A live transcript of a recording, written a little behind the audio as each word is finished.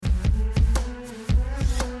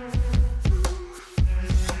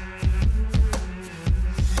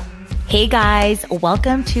Hey guys,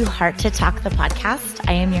 welcome to Heart to Talk, the podcast.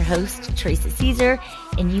 I am your host, Teresa Caesar,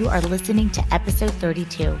 and you are listening to episode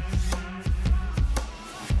 32.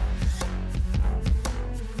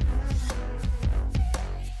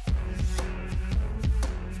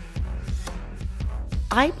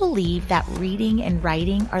 I believe that reading and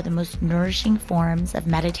writing are the most nourishing forms of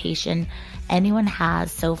meditation anyone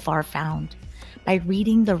has so far found. By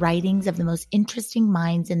reading the writings of the most interesting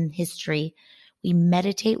minds in history, we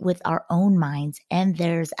meditate with our own minds and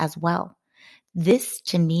theirs as well. This,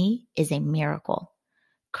 to me, is a miracle.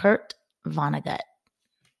 Kurt Vonnegut.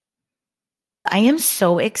 I am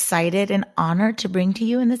so excited and honored to bring to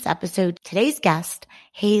you in this episode today's guest,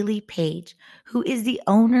 Hayley Paige, who is the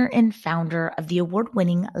owner and founder of the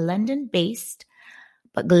award-winning London-based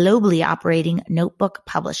but globally operating Notebook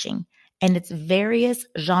Publishing and its various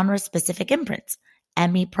genre-specific imprints,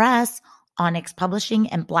 Emmy Press, Onyx Publishing,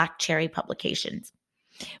 and Black Cherry Publications.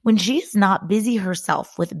 When she is not busy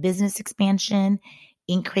herself with business expansion,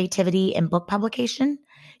 ink creativity, and book publication,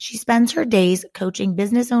 she spends her days coaching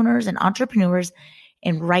business owners and entrepreneurs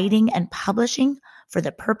in writing and publishing for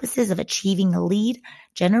the purposes of achieving lead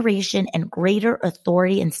generation and greater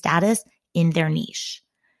authority and status in their niche.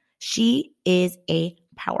 She is a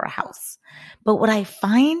powerhouse. But what I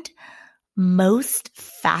find most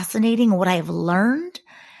fascinating, what I have learned,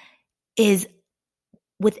 is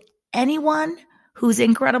with anyone who's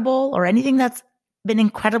incredible or anything that's been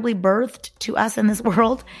incredibly birthed to us in this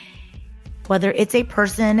world, whether it's a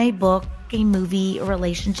person, a book, a movie, a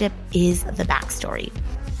relationship, is the backstory.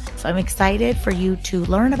 So I'm excited for you to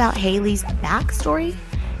learn about Hayley's backstory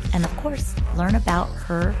and, of course, learn about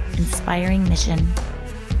her inspiring mission.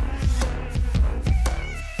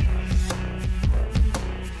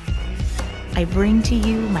 I bring to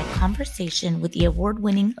you my conversation with the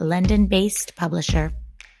award-winning London-based publisher.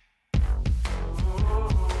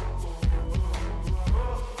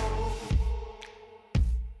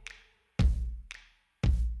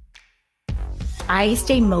 I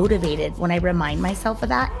stay motivated when I remind myself of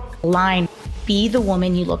that line, be the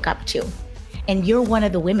woman you look up to. And you're one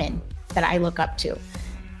of the women that I look up to.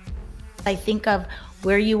 I think of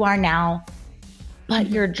where you are now, but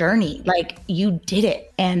your journey, like you did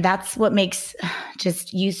it. And that's what makes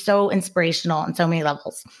just you so inspirational on so many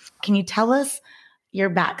levels. Can you tell us your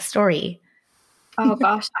backstory? Oh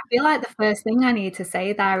gosh, I feel like the first thing I need to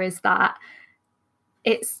say there is that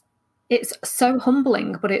it's so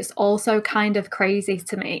humbling, but it's also kind of crazy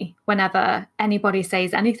to me whenever anybody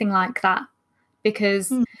says anything like that,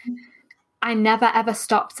 because I never ever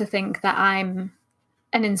stop to think that I'm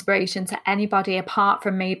an inspiration to anybody apart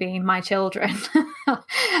from maybe my children.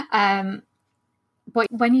 But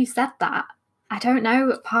when you said that, I don't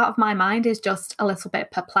know, part of my mind is just a little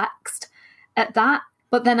bit perplexed at that.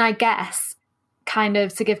 But then I guess kind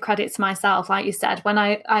of to give credit to myself, like you said, when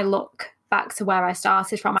I look back to where I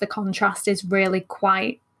started from, the contrast is really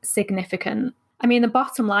quite significant. I mean, the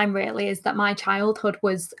bottom line really is that my childhood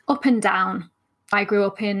was up and down. I grew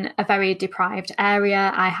up in a very deprived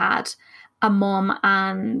area. I had a mum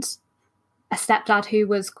and a stepdad who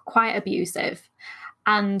was quite abusive.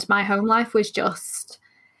 And my home life was just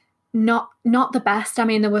not the best. I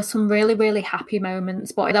mean, there were some really, really happy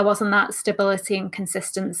moments, but there wasn't that stability and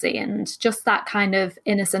consistency and just that kind of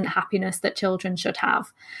innocent happiness that children should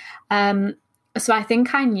have. So I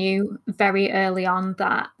think I knew very early on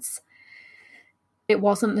that it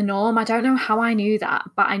wasn't the norm. I don't know how I knew that,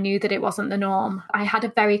 but I knew that it wasn't the norm. I had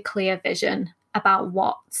a very clear vision about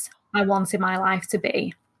what I wanted my life to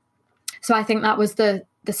be. So I think that was the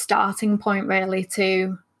starting point really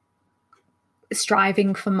to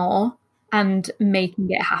striving for more and making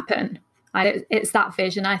it happen. It's that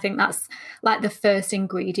vision. I think that's like the first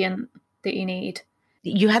ingredient that you need.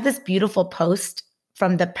 You had this beautiful post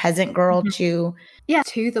from the peasant girl to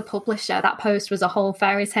the publisher. That post was a whole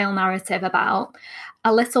fairy tale narrative about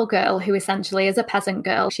a little girl who essentially is a peasant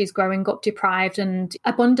girl. She's growing up deprived and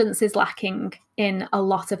abundance is lacking in a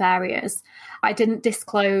lot of areas. I didn't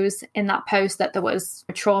disclose in that post that there was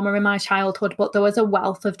trauma in my childhood, but there was a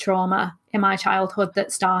wealth of trauma in my childhood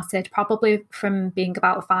that started probably from being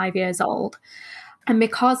about 5 years old. And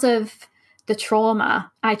because of the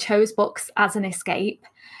trauma, I chose books as an escape.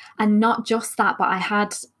 And not just that, but I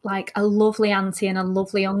had like a lovely auntie and a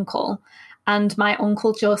lovely uncle. And my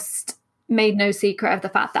uncle just made no secret of the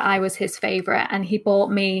fact that I was his favourite. And he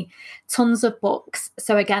bought me tons of books.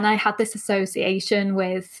 So again, I had this association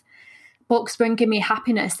with books bringing me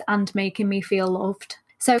happiness and making me feel loved.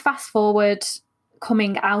 So fast forward,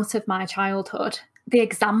 coming out of my childhood, the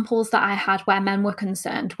examples that I had where men were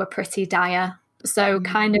concerned were pretty dire. So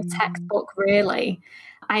kind of textbook, really.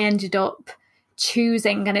 I ended up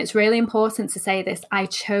choosing, and it's really important to say this, I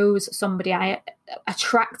chose somebody, I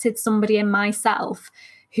attracted somebody in myself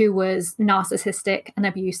who was narcissistic and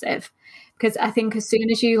abusive. Because I think as soon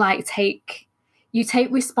as you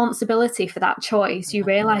take responsibility for that choice, you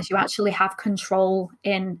realize you actually have control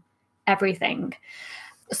in everything.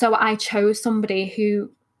 So I chose somebody who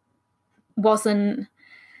wasn't,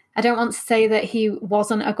 I don't want to say that he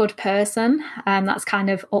wasn't a good person. That's kind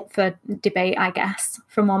of up for debate, I guess,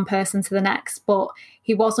 from one person to the next. But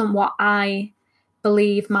he wasn't what I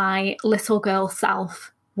believe my little girl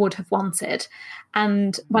self would have wanted.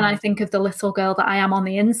 And when I think of the little girl that I am on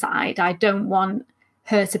the inside, I don't want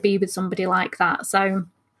her to be with somebody like that. So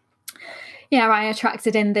yeah, I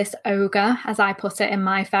attracted in this ogre, as I put it in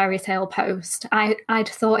my fairy tale post. I'd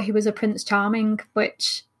thought he was a Prince Charming,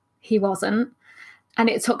 which he wasn't. And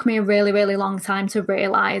it took me a really, really long time to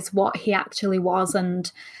realise what he actually was and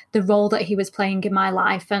the role that he was playing in my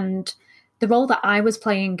life and the role that I was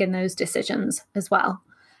playing in those decisions as well.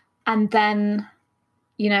 And then,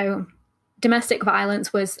 domestic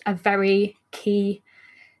violence was a very key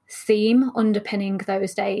theme underpinning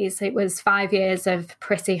those days. It was 5 years of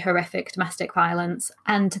pretty horrific domestic violence.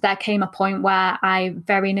 And there came a point where I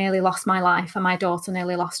very nearly lost my life and my daughter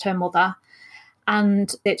nearly lost her mother.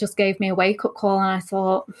 And it just gave me a wake-up call. And I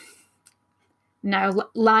thought, no,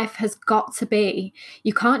 life has got to be,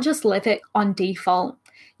 you can't just live it on default.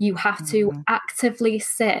 You have to actively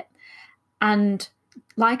sit and,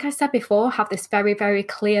 like I said before, have this very, very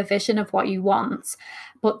clear vision of what you want.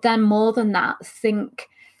 But then more than that, think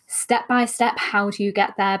step by step, how do you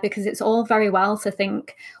get there? Because it's all very well to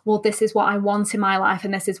think, well, this is what I want in my life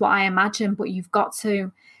and this is what I imagine. But you've got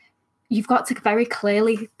to very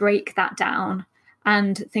clearly break that down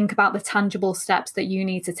and think about the tangible steps that you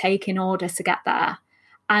need to take in order to get there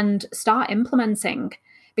and start implementing.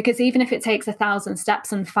 Because even if it takes 1,000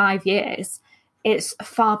 steps and 5 years, it's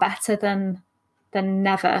far better than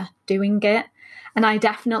never doing it. And I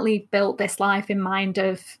definitely built this life in mind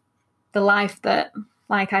of the life that,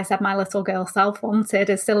 like I said, my little girl self wanted.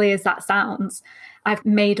 As silly as that sounds, I've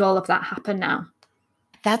made all of that happen now.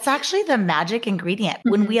 That's actually the magic ingredient.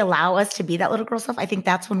 When we allow us to be that little girl self, I think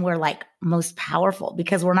that's when we're most powerful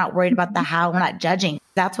because we're not worried about the how, we're not judging.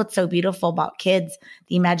 That's what's so beautiful about kids,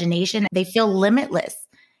 the imagination. They feel limitless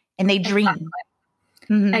and they dream.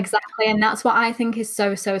 Exactly. Exactly. And that's what I think is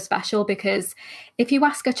so, so special, because if you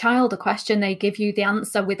ask a child a question, they give you the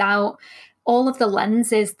answer without all of the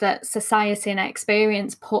lenses that society and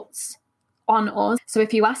experience puts on us. So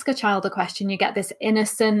if you ask a child a question, you get this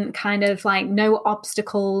innocent kind of no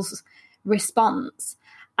obstacles response.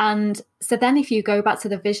 And so then if you go back to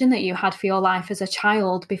the vision that you had for your life as a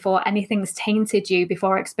child before anything's tainted you,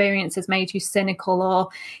 before experience has made you cynical or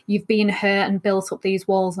you've been hurt and built up these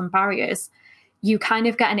walls and barriers, you kind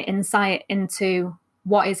of get an insight into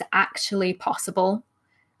what is actually possible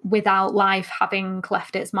without life having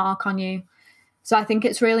left its mark on you. So I think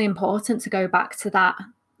it's really important to go back to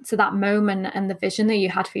that moment and the vision that you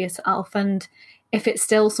had for yourself. And if it's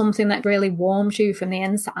still something that really warms you from the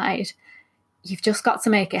inside, you've just got to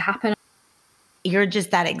make it happen. You're just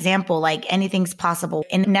that example, anything's possible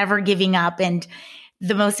and never giving up. And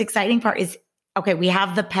the most exciting part is, okay, we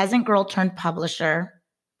have the peasant girl turned publisher,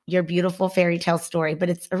 your beautiful fairy tale story, but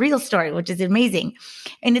it's a real story, which is amazing.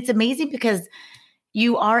 And it's amazing because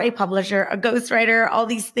you are a publisher, a ghostwriter, all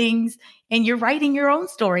these things, and you're writing your own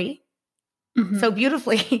story so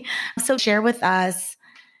beautifully. So share with us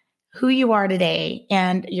who you are today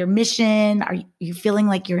and your mission. Are you feeling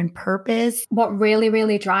like you're in purpose? What really,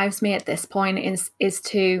 really drives me at this point is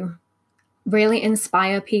to really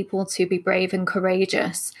inspire people to be brave and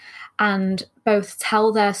courageous and both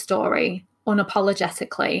tell their story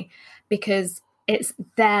unapologetically because it's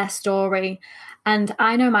their story. And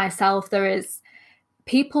I know myself, there is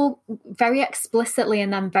people very explicitly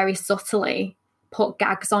and then very subtly put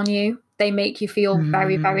gags on you. They make you feel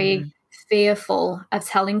very, very fearful of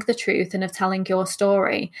telling the truth and of telling your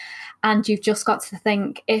story. And you've just got to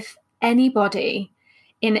think, if anybody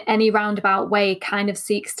in any roundabout way kind of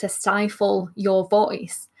seeks to stifle your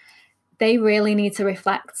voice, they really need to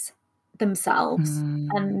reflect themselves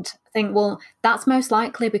and think, well, that's most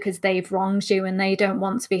likely because they've wronged you and they don't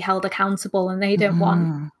want to be held accountable and they don't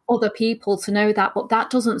want other people to know that. But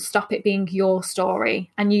that doesn't stop it being your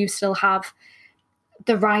story, and you still have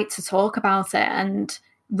the right to talk about it and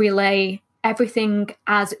relay everything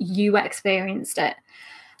as you experienced it.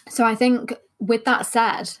 So I think with that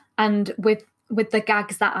said, and with the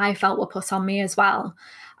gags that I felt were put on me as well,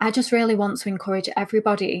 I just really want to encourage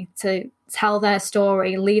everybody to tell their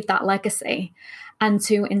story, leave that legacy, and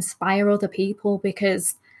to inspire other people,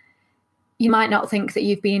 because you might not think that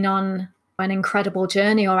you've been on an incredible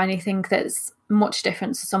journey or anything that's much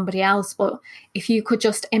different to somebody else. But if you could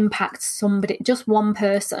just impact somebody, just one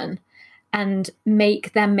person, and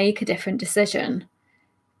make them make a different decision,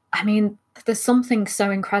 I mean, there's something so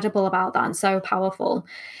incredible about that and so powerful.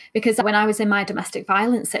 Because when I was in my domestic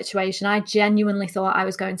violence situation, I genuinely thought I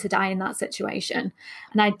was going to die in that situation.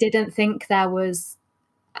 And I didn't think there was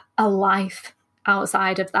a life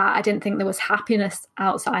outside of that. I didn't think there was happiness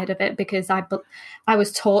outside of it, because I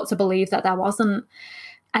was taught to believe that there wasn't.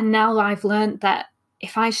 And now I've learned that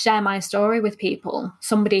if I share my story with people,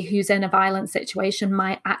 somebody who's in a violent situation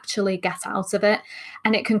might actually get out of it.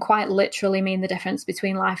 And it can quite literally mean the difference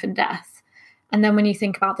between life and death. And then when you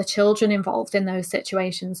think about the children involved in those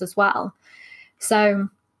situations as well. So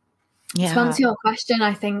to answer your question,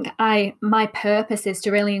 I think my purpose is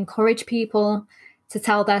to really encourage people to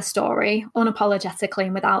tell their story unapologetically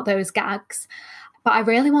and without those gags. But I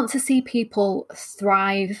really want to see people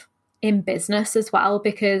thrive in business as well,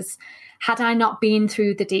 because had I not been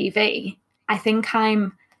through the DV, I think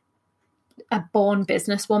I'm a born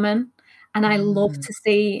businesswoman, and I love to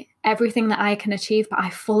see everything that I can achieve, but I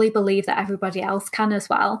fully believe that everybody else can as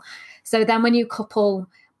well. So then when you couple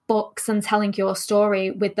books and telling your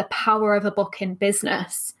story with the power of a book in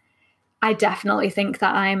business, I definitely think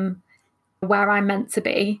that I'm where I'm meant to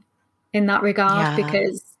be in that regard,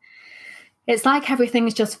 because it's like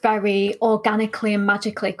everything's just very organically and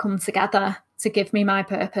magically come together to give me my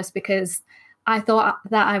purpose, because I thought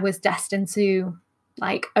that I was destined to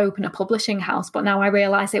like open a publishing house, but now I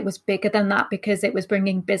realize it was bigger than that, because it was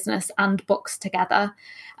bringing business and books together,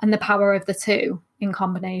 and the power of the two in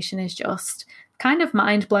combination is just kind of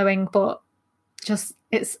mind-blowing, but just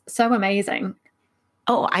it's so amazing.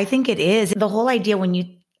 Oh, I think it is. The whole idea when you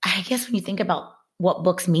think about what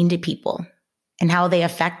books mean to people and how they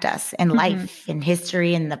affect us in life and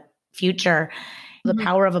history and the future, the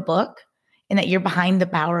power of a book, and that you're behind the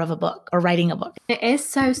power of a book or writing a book. It is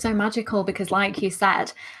so, so magical, because like you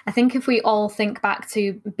said, I think if we all think back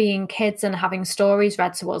to being kids and having stories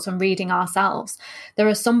read to us and reading ourselves, there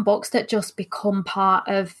are some books that just become part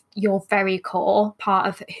of your very core, part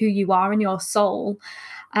of who you are and your soul.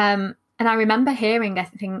 And I remember hearing, I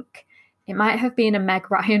think it might have been a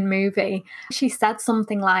Meg Ryan movie, she said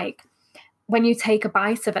something like, when you take a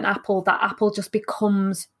bite of an apple, that apple just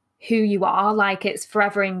becomes who you are, like it's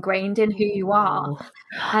forever ingrained in who you are.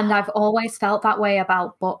 And I've always felt that way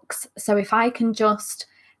about books. So if I can just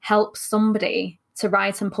help somebody to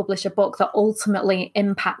write and publish a book that ultimately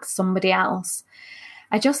impacts somebody else,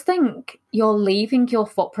 I just think you're leaving your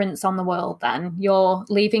footprints on the world then. You're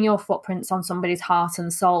leaving your footprints on somebody's heart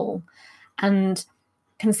and soul. And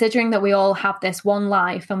considering that we all have this one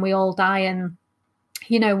life and we all die, and,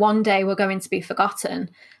 you know, one day we're going to be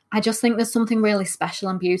forgotten, I just think there's something really special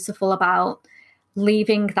and beautiful about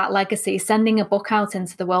leaving that legacy, sending a book out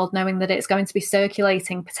into the world, knowing that it's going to be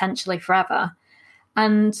circulating potentially forever.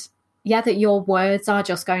 And that your words are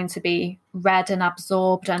just going to be read and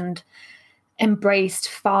absorbed and embraced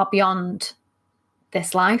far beyond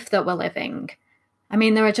this life that we're living. I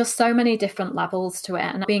mean, there are just so many different levels to it.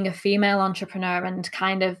 And being a female entrepreneur and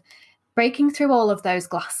kind of breaking through all of those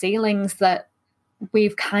glass ceilings that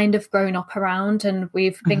we've kind of grown up around and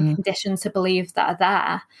we've been conditioned to believe that are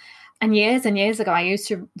there. And years ago, I used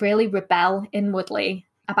to really rebel inwardly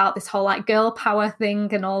about this whole like girl power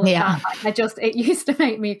thing and all of that. Like, it used to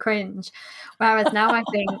make me cringe. Whereas now I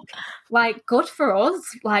think like good for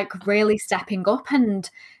us, like really stepping up and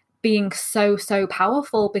being so, so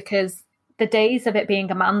powerful, because the days of it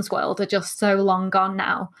being a man's world are just so long gone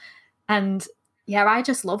now. And I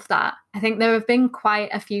just love that. I think there have been quite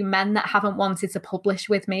a few men that haven't wanted to publish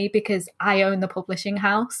with me because I own the publishing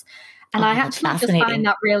house. And I actually just find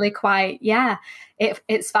that really quite,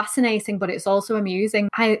 it's fascinating, but it's also amusing.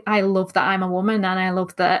 I love that I'm a woman, and I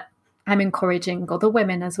love that I'm encouraging other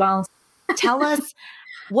women as well. Tell us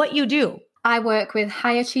what you do. I work with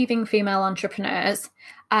high achieving female entrepreneurs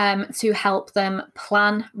to help them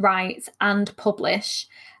plan, write, and publish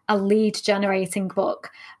a lead generating book.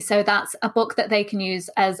 So that's a book that they can use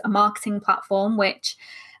as a marketing platform, which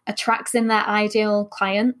attracts in their ideal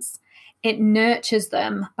clients. It nurtures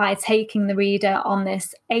them by taking the reader on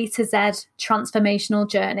this A to Z transformational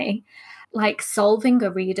journey, like solving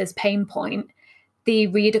a reader's pain point. The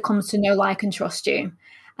reader comes to know, like, and trust you.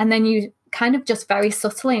 And then you kind of just very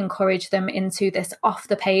subtly encourage them into this off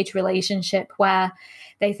the page relationship where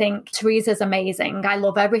they think Teresa's amazing. I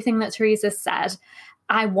love everything that Teresa's said.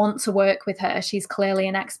 I want to work with her. She's clearly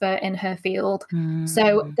an expert in her field. Mm-hmm.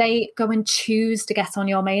 So they go and choose to get on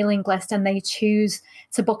your mailing list, and they choose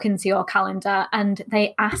to book into your calendar, and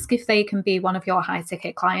they ask if they can be one of your high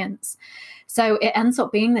ticket clients. So it ends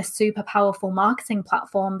up being this super powerful marketing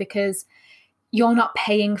platform because you're not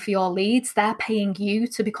paying for your leads. They're paying you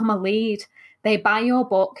to become a lead. They buy your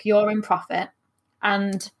book, you're in profit.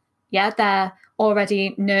 And yeah, they're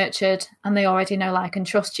already nurtured and they already know, like, and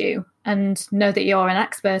trust you and know that you're an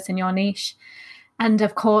expert in your niche. And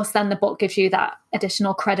of course, then the book gives you that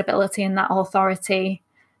additional credibility and that authority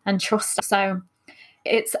and trust. So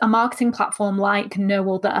it's a marketing platform like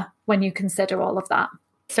no other when you consider all of that.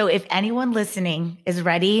 So if anyone listening is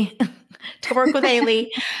ready to work with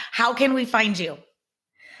Haley, how can we find you?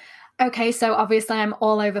 Okay, so obviously I'm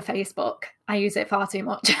all over Facebook. I use it far too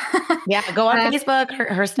much. Yeah, go on Facebook.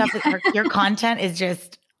 Her stuff, your content is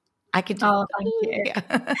just, I could just. Oh, thank you.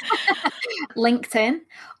 Yeah. LinkedIn,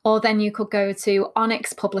 or then you could go to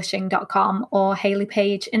onyxpublishing.com or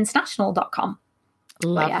haleypageinternational.com.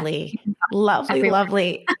 Lovely. Yeah.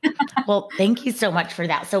 Lovely. Well, thank you so much for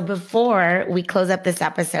that. So before we close up this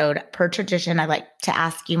episode, per tradition, I'd like to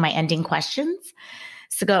ask you my ending questions.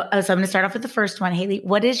 So I'm going to start off with the first one. Haley,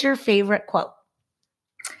 what is your favorite quote?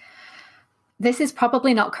 This is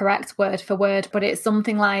probably not correct word for word, but it's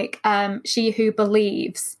something like, she who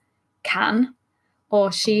believes can,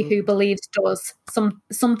 or she who believes does,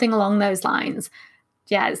 something along those lines.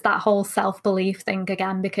 Yeah, it's that whole self-belief thing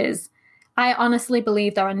again, because I honestly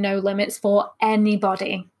believe there are no limits for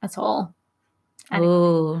anybody at all.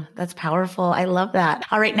 Oh, that's powerful. I love that.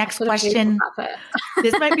 All right, next question.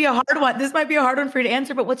 This might be a hard one. This might be a hard one for you to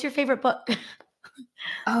answer, but what's your favorite book?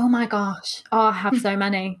 Oh my gosh. Oh, I have so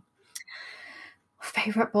many.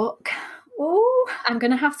 Favorite book? Oh, I'm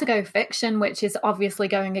going to have to go fiction, which is obviously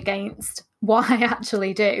going against what I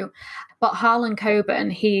actually do. But Harlan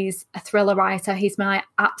Coben, he's a thriller writer. He's my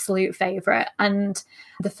absolute favorite. And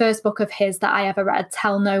the first book of his that I ever read,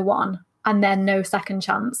 Tell No One, and then No Second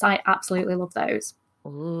Chance. I absolutely love those.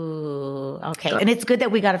 Ooh, okay. Good. And it's good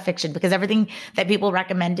that we got a fiction, because everything that people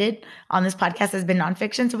recommended on this podcast has been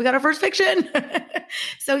nonfiction. So we got our first fiction.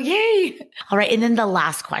 So yay. All right. And then the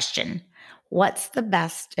last question. What's the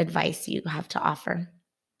best advice you have to offer?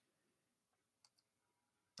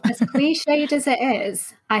 As cliched as it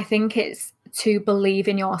is, I think it's to believe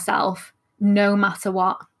in yourself no matter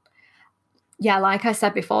what. Yeah, like I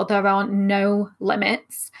said before, there are no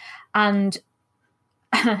limits. And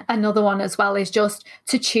another one as well is just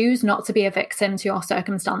to choose not to be a victim to your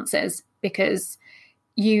circumstances, because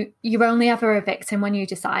you're only ever a victim when you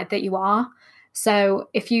decide that you are. So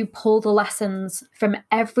if you pull the lessons from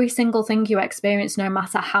every single thing you experience, no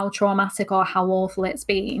matter how traumatic or how awful it's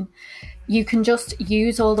been, you can just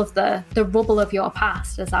use all of the rubble of your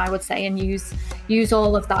past, as I would say, and use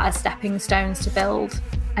all of that as stepping stones to build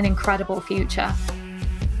an incredible future.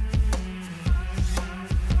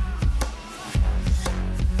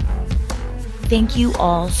 Thank you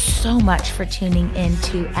all so much for tuning in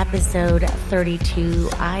to episode 32.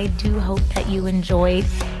 I do hope that you enjoyed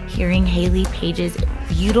hearing Haley Page's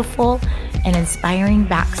beautiful and inspiring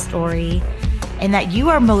backstory, and that you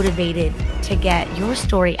are motivated to get your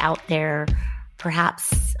story out there,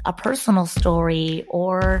 perhaps a personal story,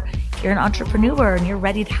 or you're an entrepreneur and you're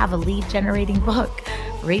ready to have a lead generating book.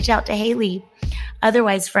 Reach out to Haley.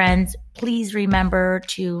 Otherwise, friends, please remember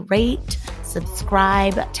to rate,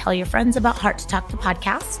 subscribe, tell your friends about Heart to Talk, the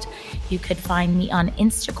podcast. You could find me on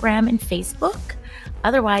Instagram and Facebook.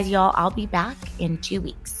 Otherwise, y'all, I'll be back in 2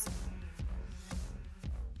 weeks.